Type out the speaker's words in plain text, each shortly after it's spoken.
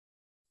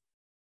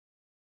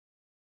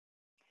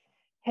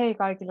Hei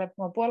kaikille, mä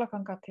oon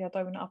Puolakan Katja ja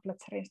toimin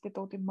Upledger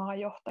Instituutin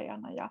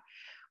maajohtajana ja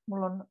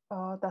mulla on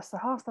tässä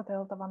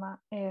haastateltavana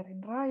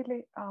Erin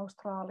Riley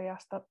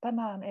Australiasta.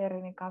 Tänään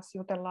Erinin kanssa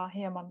jutellaan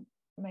hieman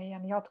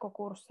meidän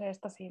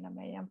jatkokursseista siinä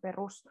meidän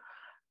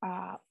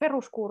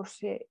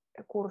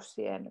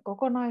peruskurssien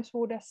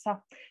kokonaisuudessa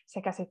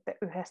sekä sitten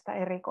yhdestä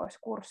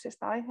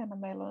erikoiskurssista. Aiheena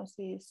meillä on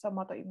siis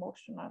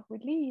SomatoEmotional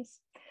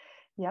Release.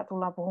 Ja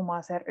tullaan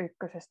puhumaan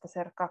SER1,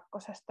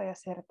 SER2 ja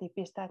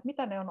SERTIPistä, että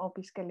mitä ne on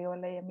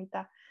opiskelijoille ja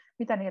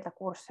mitä niiltä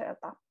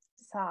kursseilta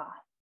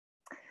saa.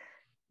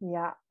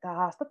 Ja tämä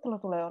haastattelu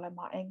tulee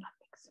olemaan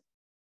englanniksi.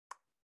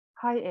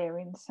 Hi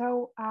Erin,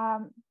 so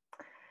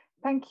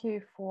thank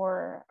you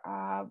for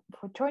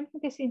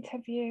joining this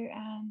interview,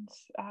 and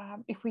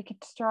if we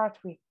could start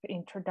with the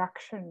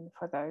introduction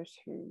for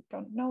those who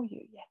don't know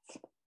you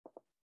yet.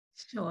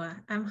 Sure.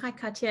 Hi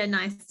Katja,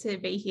 nice to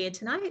be here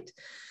tonight.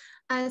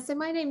 So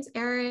my name's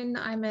Erin.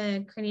 I'm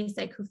a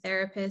craniosacral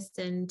therapist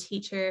and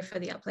teacher for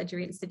the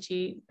Upledger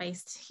Institute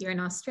based here in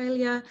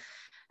Australia.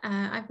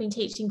 I've been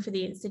teaching for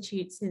the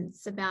Institute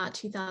since about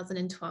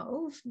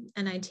 2012,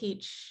 and I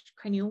teach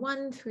Cranial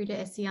 1 through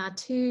to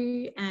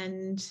SER2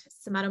 and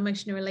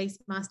SomatoEmotional Release,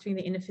 Mastering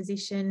the Inner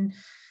Physician,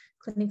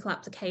 clinical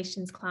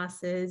applications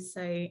classes.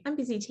 So I'm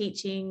busy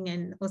teaching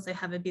and also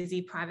have a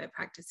busy private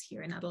practice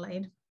here in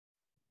Adelaide.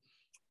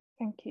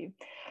 Thank you.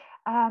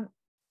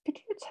 Could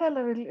you tell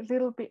a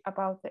little bit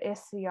about the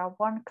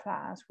SER1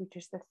 class, which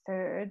is the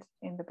third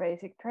in the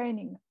basic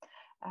training,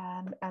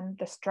 and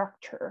the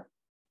structure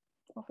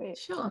of it?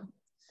 Sure.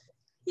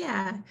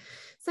 Yeah.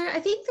 So I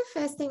think the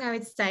first thing I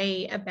would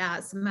say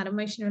about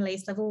SomatoEmotional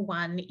Release Level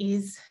 1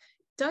 is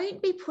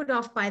don't be put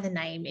off by the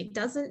name. It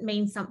doesn't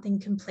mean something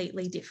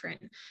completely different.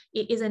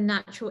 It is a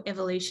natural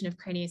evolution of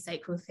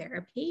craniosacral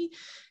therapy.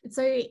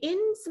 So in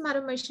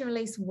SomatoEmotional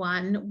Release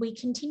 1, we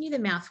continue the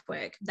mouth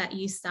work that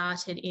you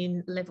started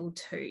in Level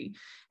 2.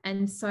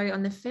 And so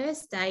on the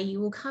first day, you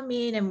will come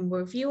in and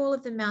review all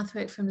of the mouth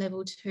work from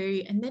Level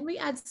 2, and then we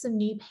add some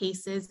new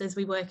pieces as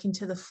we work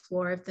into the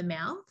floor of the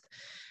mouth.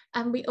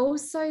 And we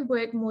also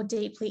work more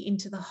deeply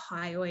into the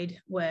hyoid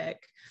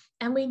work.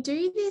 And we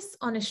do this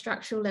on a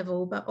structural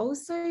level, but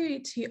also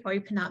to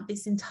open up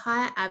this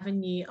entire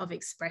avenue of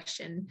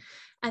expression.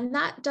 And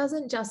that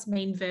doesn't just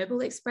mean verbal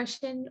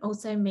expression,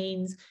 also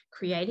means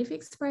creative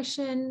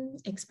expression,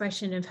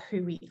 expression of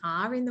who we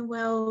are in the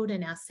world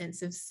and our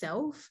sense of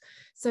self.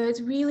 So it's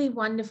really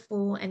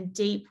wonderful and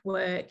deep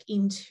work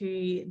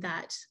into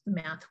that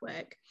mouth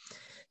work.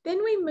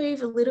 Then we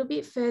move a little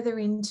bit further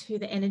into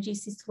the energy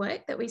assist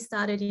work that we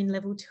started in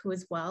Level 2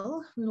 as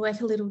well. We work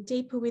a little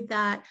deeper with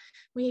that.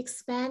 We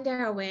expand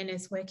our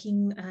awareness,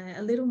 working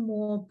a little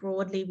more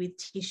broadly with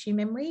tissue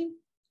memory.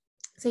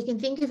 So you can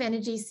think of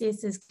energy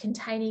assist as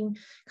containing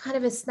kind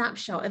of a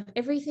snapshot of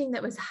everything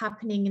that was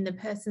happening in the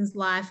person's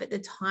life at the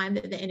time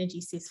that the energy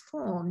assist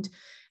formed.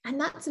 And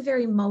that's a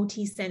very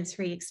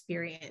multi-sensory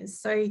experience.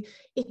 So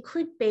it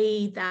could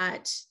be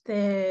that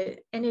the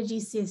energy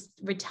assist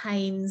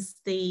retains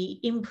the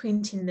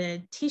imprint in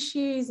the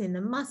tissues, in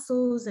the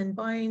muscles and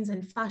bones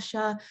and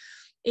fascia.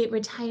 It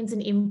retains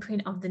an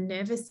imprint of the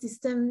nervous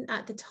system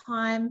at the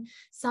time.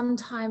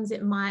 Sometimes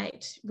it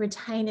might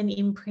retain an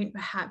imprint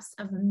perhaps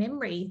of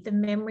memory, the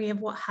memory of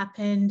what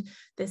happened,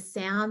 the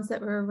sounds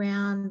that were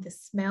around, the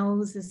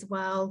smells as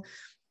well,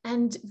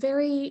 and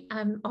very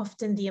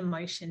often the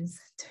emotions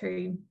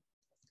too.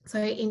 So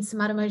in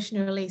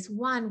SomatoEmotional Release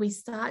 1, we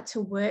start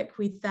to work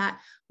with that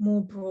more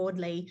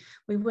broadly.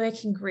 We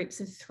work in groups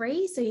of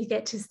 3, so you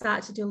get to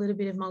start to do a little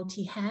bit of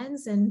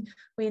multi-hands, and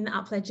we in the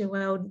Upledger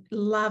world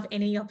love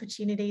any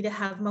opportunity to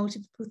have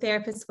multiple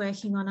therapists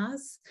working on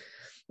us.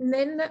 And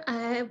then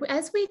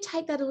as we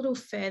take that a little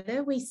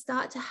further, we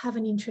start to have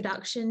an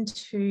introduction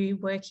to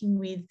working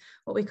with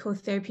what we call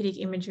therapeutic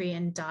imagery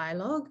and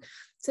dialogue.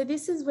 So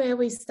this is where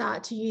we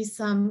start to use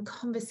some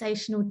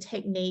conversational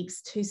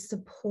techniques to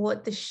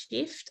support the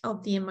shift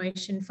of the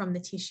emotion from the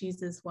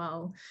tissues as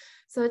well.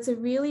 So it's a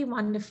really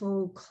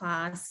wonderful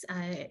class,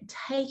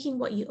 taking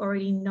what you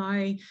already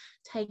know,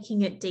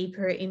 taking it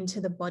deeper into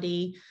the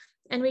body.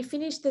 And we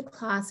finish the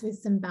class with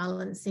some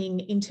balancing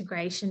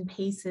integration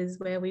pieces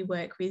where we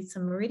work with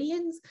some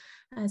meridians.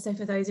 So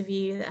for those of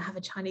you that have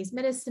a Chinese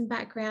medicine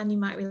background, you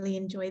might really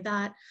enjoy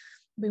that.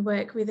 We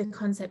work with a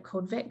concept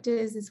called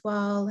vectors as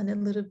well, and a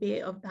little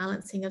bit of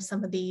balancing of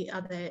some of the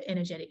other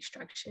energetic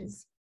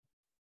structures.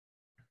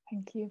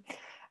 Thank you.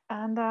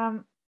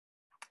 And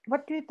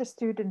what did the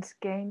students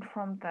gain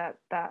from that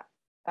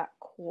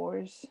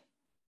course?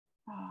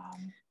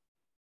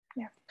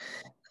 Yeah.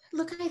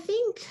 Look, I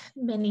think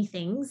many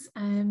things.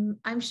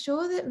 I'm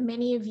sure that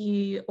many of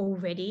you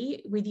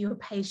already with your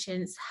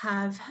patients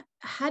have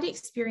had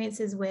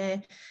experiences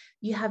where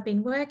you have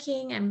been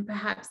working and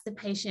perhaps the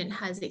patient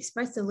has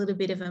expressed a little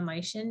bit of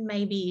emotion,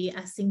 maybe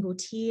a single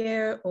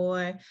tear,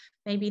 or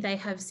maybe they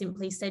have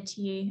simply said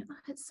to you, oh,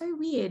 it's so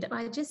weird.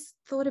 I just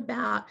thought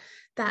about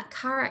that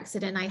car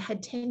accident I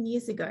had 10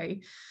 years ago.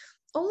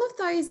 All of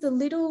those, the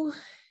little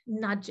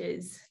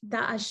nudges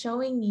that are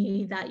showing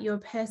you that your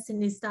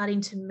person is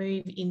starting to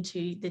move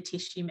into the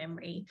tissue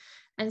memory.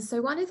 And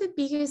so one of the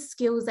biggest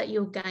skills that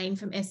you'll gain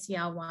from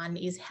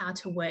SER1 is how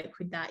to work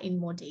with that in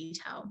more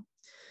detail.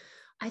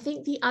 I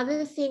think the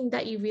other thing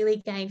that you really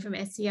gain from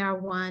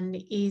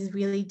SER1 is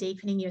really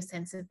deepening your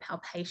sense of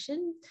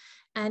palpation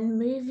and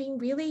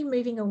really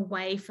moving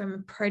away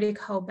from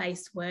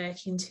protocol-based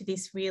work into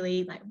this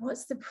really like,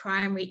 what's the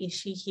primary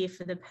issue here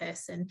for the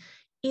person?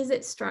 Is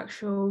it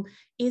structural?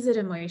 Is it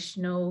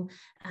emotional?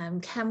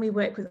 Can we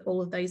work with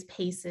all of those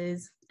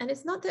pieces? And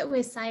it's not that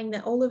we're saying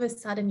that all of a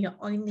sudden you're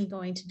only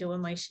going to do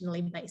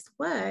emotionally based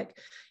work.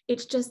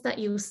 It's just that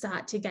you'll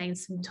start to gain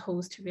some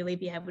tools to really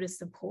be able to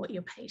support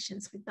your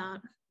patients with that.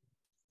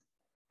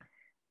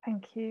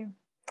 Thank you.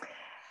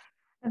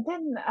 And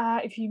then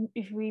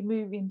if we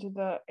move into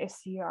the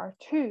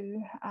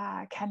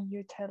SER2, can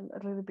you tell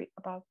a little bit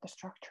about the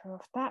structure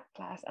of that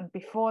class? And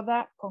before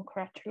that,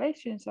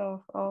 congratulations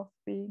of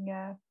being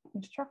an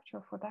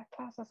instructor for that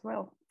class as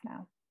well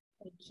now.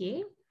 Thank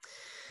you.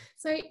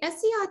 So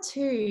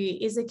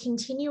SER2 is a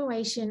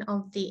continuation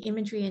of the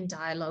imagery and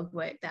dialogue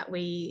work that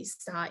we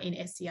start in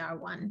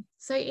SER1.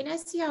 So in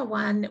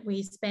SER1,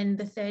 we spend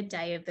the third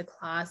day of the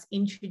class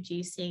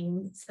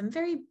introducing some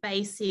very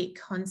basic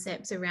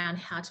concepts around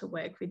how to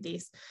work with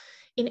this.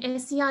 In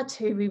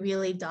SER2, we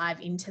really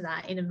dive into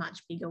that in a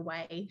much bigger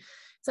way.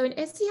 So in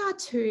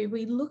SER2,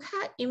 we look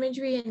at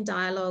imagery and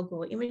dialogue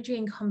or imagery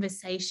and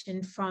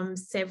conversation from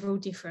several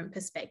different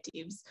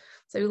perspectives.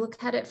 So we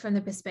look at it from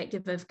the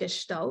perspective of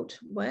Gestalt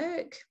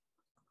work.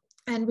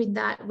 And with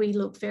that, we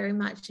look very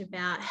much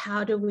about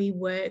how do we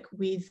work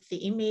with the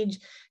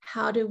image?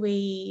 How do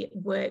we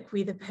work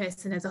with a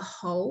person as a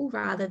whole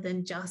rather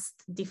than just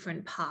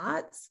different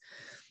parts?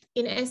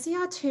 In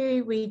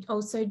SER2, we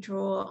also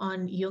draw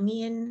on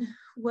Jungian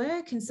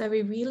work. And so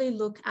we really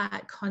look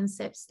at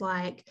concepts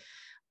like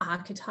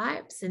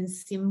archetypes and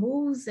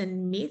symbols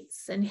and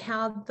myths and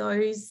how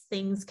those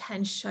things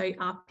can show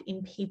up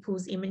in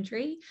people's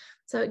imagery.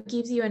 So it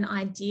gives you an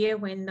idea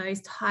when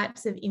those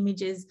types of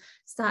images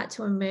start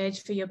to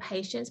emerge for your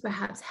patients,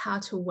 perhaps how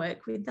to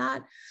work with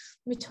that.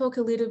 We talk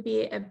a little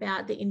bit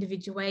about the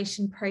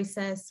individuation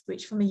process,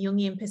 which from a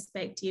Jungian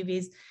perspective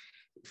is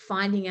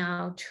finding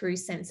our true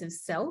sense of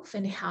self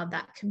and how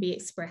that can be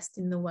expressed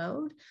in the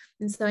world.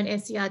 And so in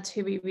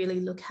SER2, we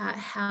really look at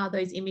how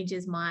those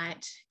images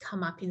might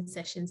come up in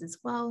sessions as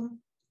well.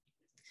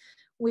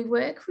 We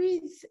work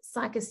with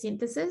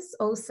psychosynthesis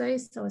also,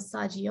 so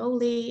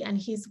Assagioli and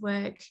his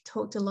work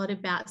talked a lot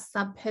about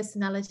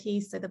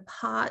subpersonality, so the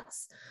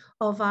parts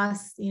of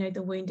us, you know,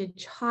 the wounded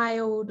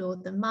child or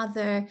the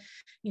mother,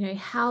 you know,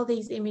 how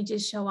these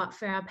images show up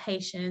for our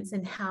patients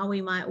and how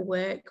we might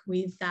work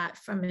with that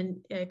from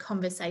a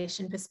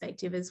conversation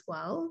perspective as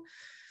well.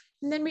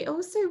 And then we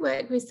also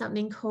work with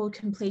something called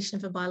completion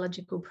of a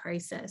biological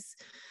process.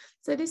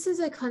 So this is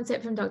a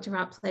concept from Dr.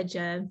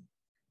 Upledger,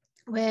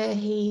 where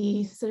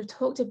he sort of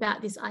talked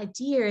about this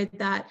idea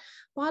that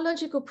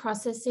biological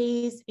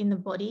processes in the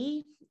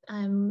body,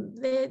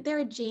 they're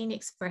a gene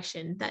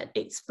expression. That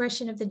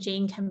expression of the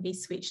gene can be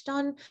switched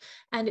on,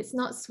 and it's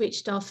not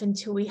switched off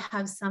until we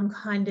have some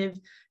kind of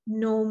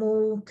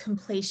normal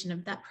completion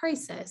of that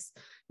process.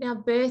 Now,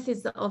 birth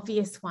is the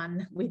obvious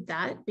one with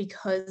that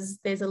because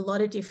there's a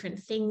lot of different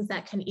things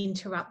that can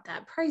interrupt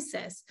that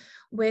process,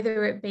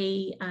 whether it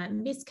be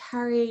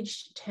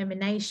miscarriage,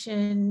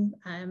 termination,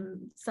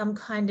 some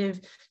kind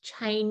of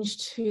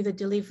change to the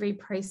delivery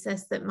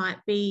process that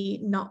might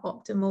be not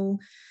optimal.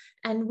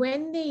 And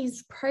when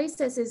these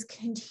processes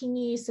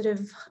continue sort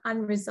of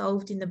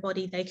unresolved in the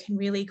body, they can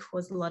really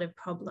cause a lot of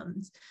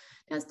problems.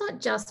 Now, it's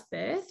not just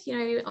birth, you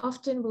know,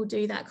 often we'll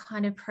do that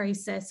kind of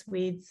process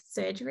with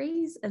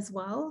surgeries as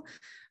well.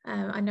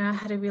 I know I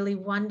had a really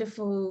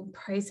wonderful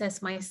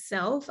process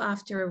myself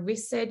after a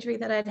wrist surgery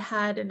that I'd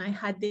had, and I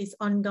had this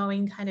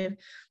ongoing kind of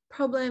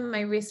problem.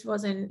 My wrist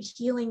wasn't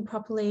healing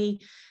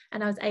properly,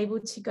 and I was able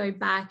to go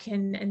back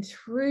and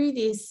through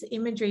this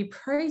imagery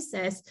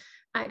process,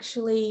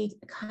 actually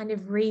kind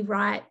of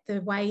rewrite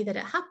the way that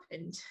it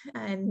happened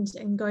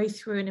and go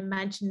through an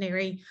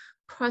imaginary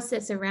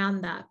process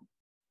around that.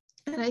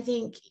 And I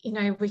think, you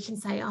know, we can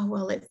say, oh,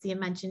 well, it's the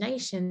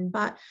imagination.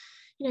 But,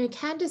 you know,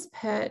 Candace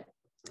Pert,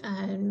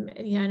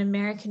 you know, an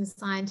American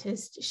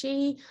scientist,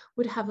 she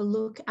would have a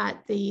look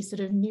at the sort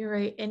of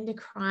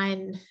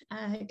neuroendocrine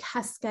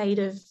cascade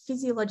of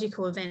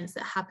physiological events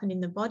that happen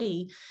in the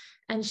body.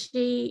 And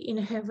she, in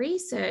her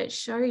research,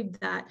 showed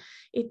that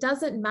it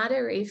doesn't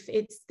matter if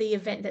it's the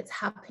event that's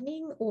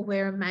happening or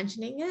we're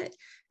imagining it,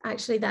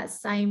 actually that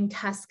same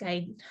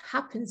cascade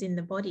happens in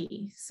the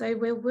body. So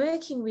we're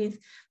working with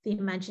the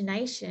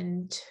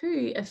imagination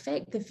to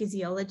affect the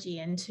physiology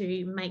and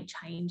to make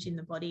change in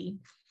the body.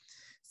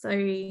 So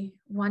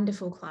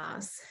wonderful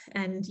class,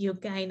 and you'll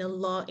gain a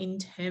lot in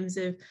terms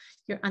of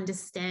your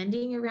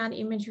understanding around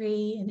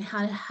imagery and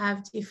how to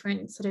have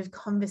different sort of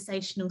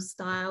conversational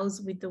styles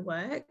with the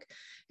work,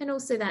 and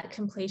also that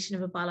completion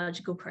of a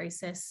biological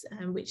process,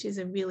 which is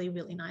a really,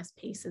 really nice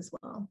piece as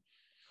well.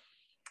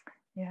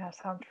 Yeah,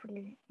 sounds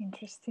really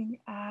interesting.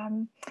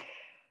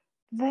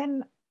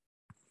 Then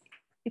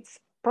it's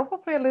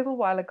probably a little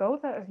while ago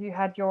that you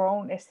had your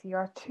own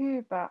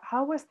SER2, but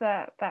how was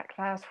that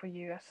class for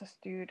you as a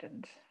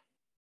student?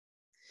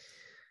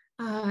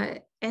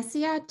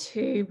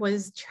 SER2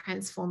 was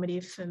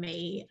transformative for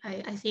me.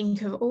 I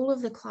think of all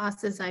of the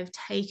classes I've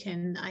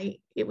taken,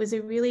 it was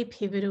a really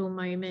pivotal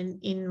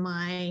moment in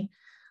my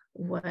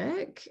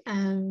work.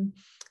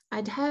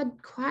 I'd had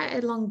quite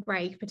a long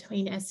break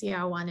between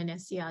SER1 and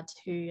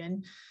SER2,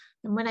 and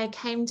when I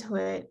came to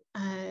it,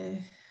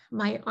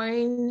 my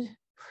own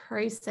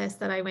process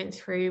that I went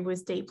through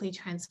was deeply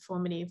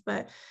transformative,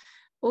 but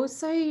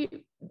also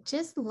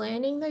just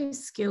learning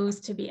those skills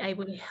to be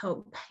able to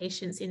help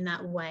patients in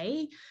that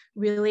way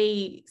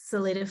really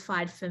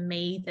solidified for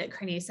me that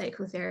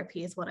craniosacral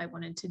therapy is what I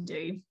wanted to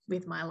do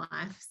with my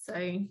life.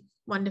 So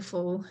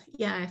wonderful.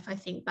 Yeah, if I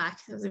think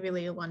back, it was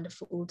really a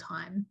wonderful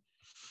time.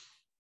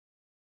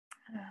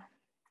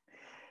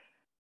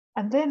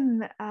 And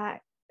then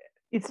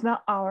it's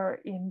not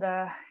in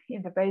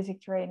the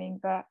basic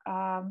training, but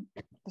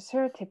the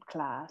SERTIP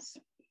class.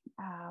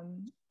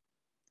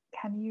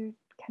 Can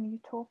you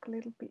talk a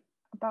little bit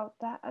about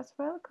that as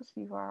well? Because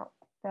you are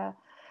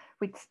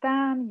with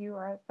Stan, you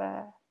are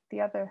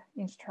the other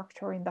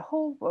instructor in the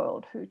whole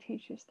world who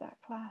teaches that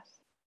class.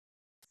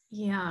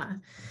 Yeah.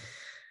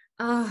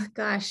 Oh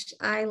gosh,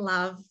 I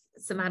love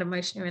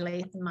SomatoEmotional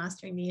Release and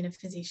Mastering the Inner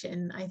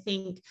Physician. I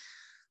think,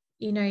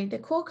 the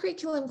core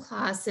curriculum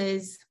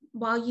classes,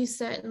 while you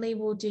certainly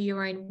will do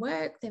your own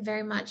work, they're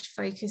very much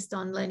focused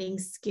on learning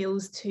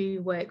skills to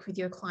work with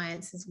your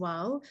clients as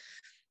well.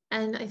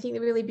 And I think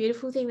the really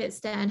beautiful thing that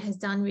Stan has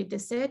done with the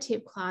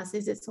SERTIP class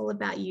is it's all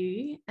about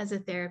you as a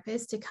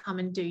therapist to come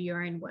and do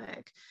your own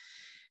work.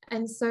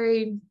 And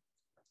so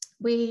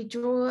we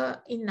draw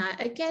in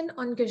that, again,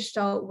 on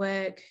Gestalt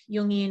work,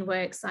 Jungian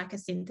work,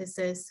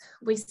 psychosynthesis.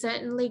 We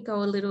certainly go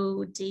a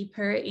little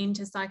deeper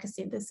into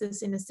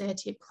psychosynthesis in the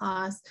SERTIP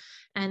class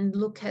and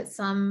look at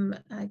some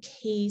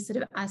key sort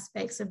of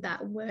aspects of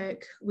that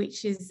work,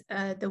 which is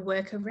the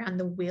work around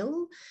the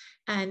will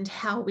and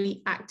how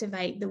we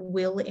activate the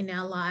will in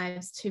our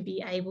lives to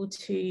be able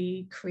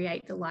to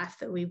create the life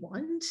that we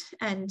want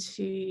and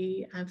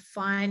to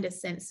find a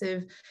sense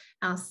of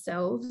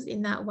ourselves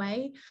in that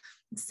way.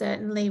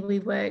 Certainly we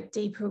work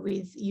deeper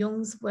with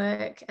Jung's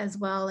work as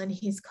well and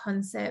his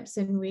concepts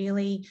and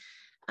really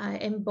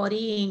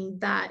embodying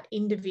that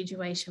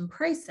individuation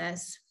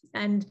process.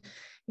 And,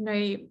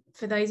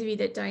 for those of you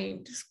that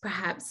don't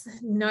perhaps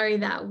know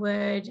that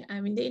word,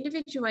 the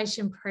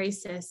individuation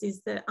process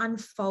is the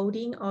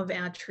unfolding of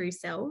our true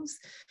selves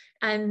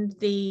and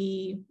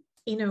the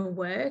inner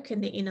work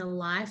and the inner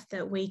life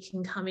that we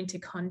can come into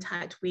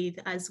contact with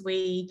as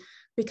we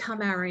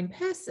become our own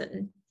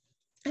person.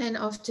 And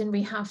often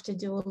we have to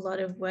do a lot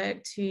of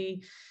work to,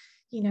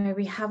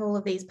 we have all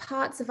of these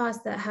parts of us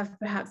that have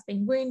perhaps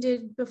been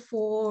wounded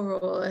before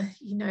or,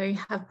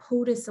 have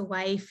pulled us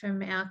away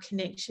from our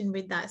connection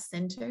with that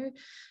center.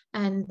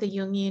 And the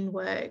Jungian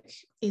work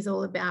is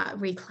all about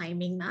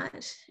reclaiming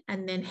that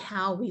and then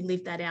how we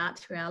live that out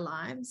through our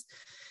lives.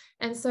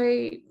 And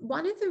so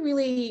one of the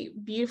really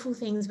beautiful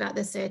things about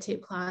the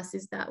SERTIP class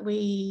is that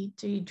we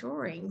do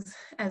drawings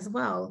as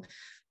well.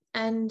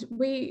 And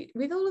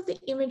with all of the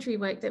imagery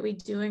work that we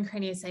do in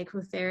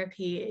craniosacral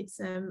therapy, it's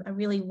a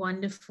really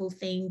wonderful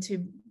thing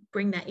to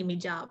bring that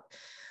image up.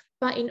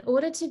 But in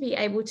order to be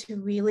able to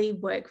really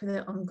work with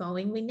it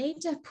ongoing, we need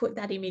to put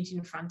that image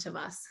in front of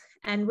us.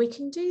 And we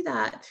can do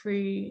that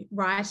through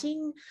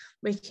writing,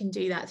 we can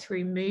do that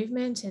through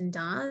movement and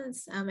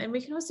dance, and we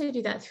can also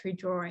do that through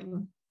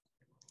drawing.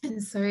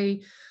 And so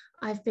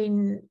I've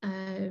been...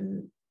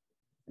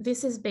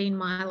 this has been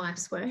my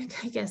life's work,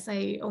 I guess,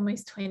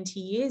 almost 20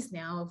 years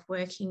now of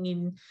working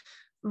in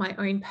my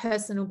own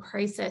personal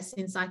process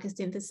in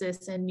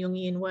psychosynthesis and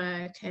Jungian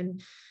work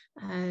and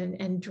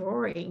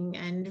drawing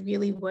and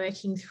really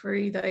working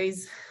through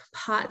those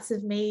parts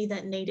of me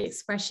that need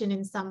expression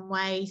in some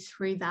way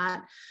through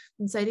that.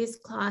 And so this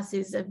class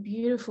is a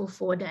beautiful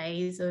 4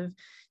 days of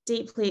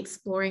deeply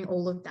exploring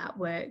all of that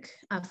work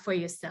for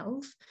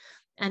yourself.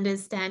 And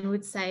as Stan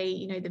would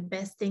say, the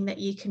best thing that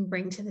you can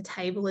bring to the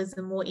table is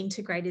a more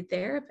integrated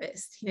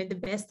therapist. The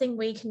best thing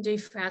we can do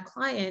for our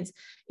clients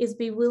is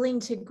be willing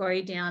to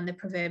go down the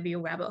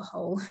proverbial rabbit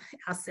hole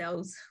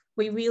ourselves.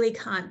 We really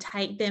can't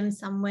take them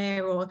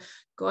somewhere or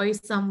go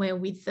somewhere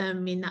with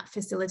them in that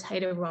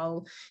facilitator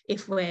role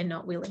if we're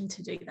not willing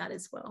to do that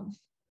as well.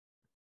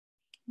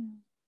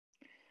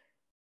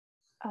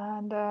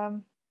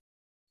 And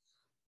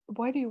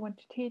why do you want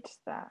to teach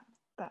that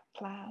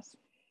class?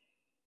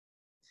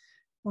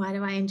 Why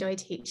do I enjoy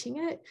teaching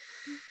it?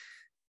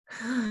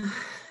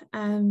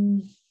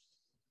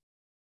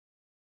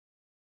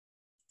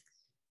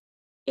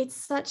 It's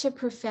such a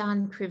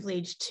profound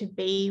privilege to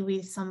be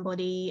with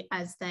somebody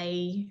as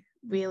they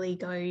really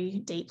go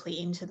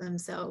deeply into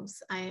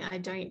themselves. I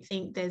don't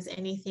think there's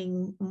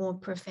anything more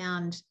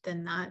profound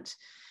than that.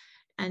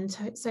 And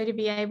so to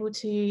be able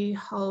to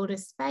hold a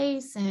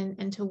space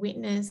and to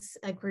witness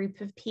a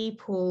group of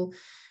people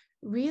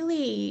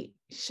really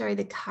show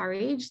the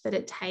courage that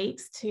it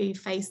takes to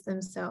face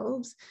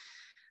themselves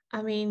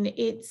I mean,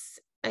 it's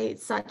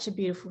such a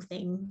beautiful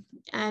thing.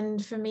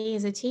 And for me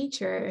as a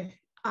teacher,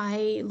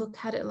 I look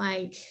at it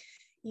like,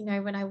 you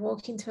know, when I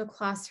walk into a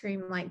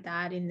classroom like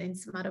that in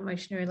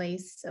SomatoEmotional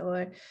Release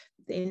or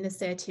in the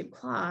SERTIP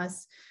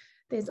class,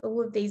 there's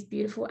all of these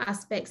beautiful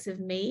aspects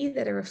of me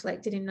that are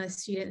reflected in those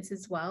students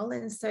as well.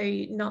 And so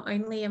not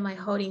only am I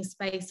holding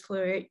space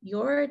for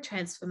your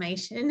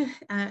transformation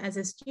as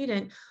a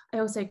student, I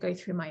also go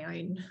through my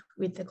own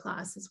with the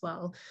class as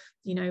well.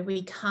 You know,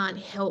 we can't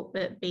help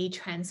but be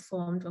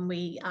transformed when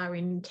we are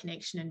in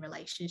connection and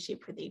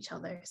relationship with each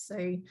other. So,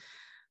 you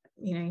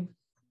know,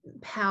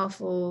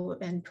 powerful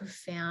and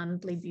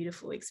profoundly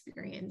beautiful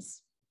experience.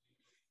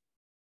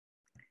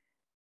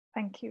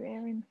 Thank you,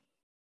 Erin.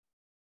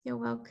 You're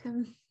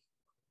welcome.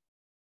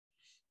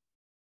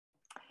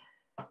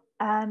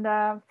 And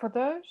for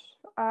those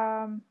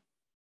who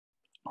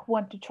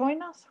want to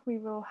join us, we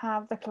will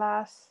have the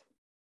class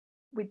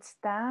with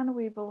Stan.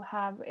 We will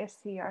have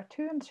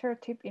SER2 and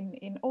SERTIP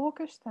in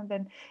August, and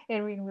then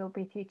Erin will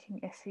be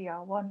teaching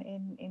SER1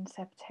 in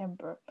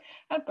September.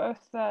 And both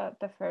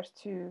the first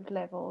two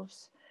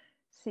levels,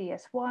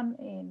 CS1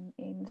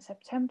 in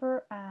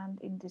September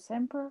and in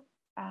December,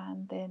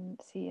 and then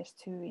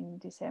CS2 in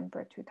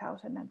December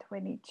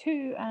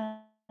 2022,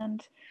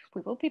 and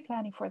we will be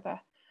planning for the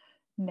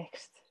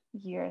next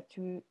year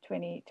to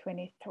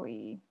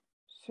 2023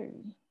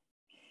 soon.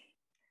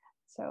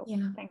 So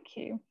yeah. Thank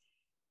you.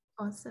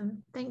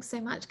 Awesome. Thanks so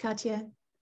much, Katja.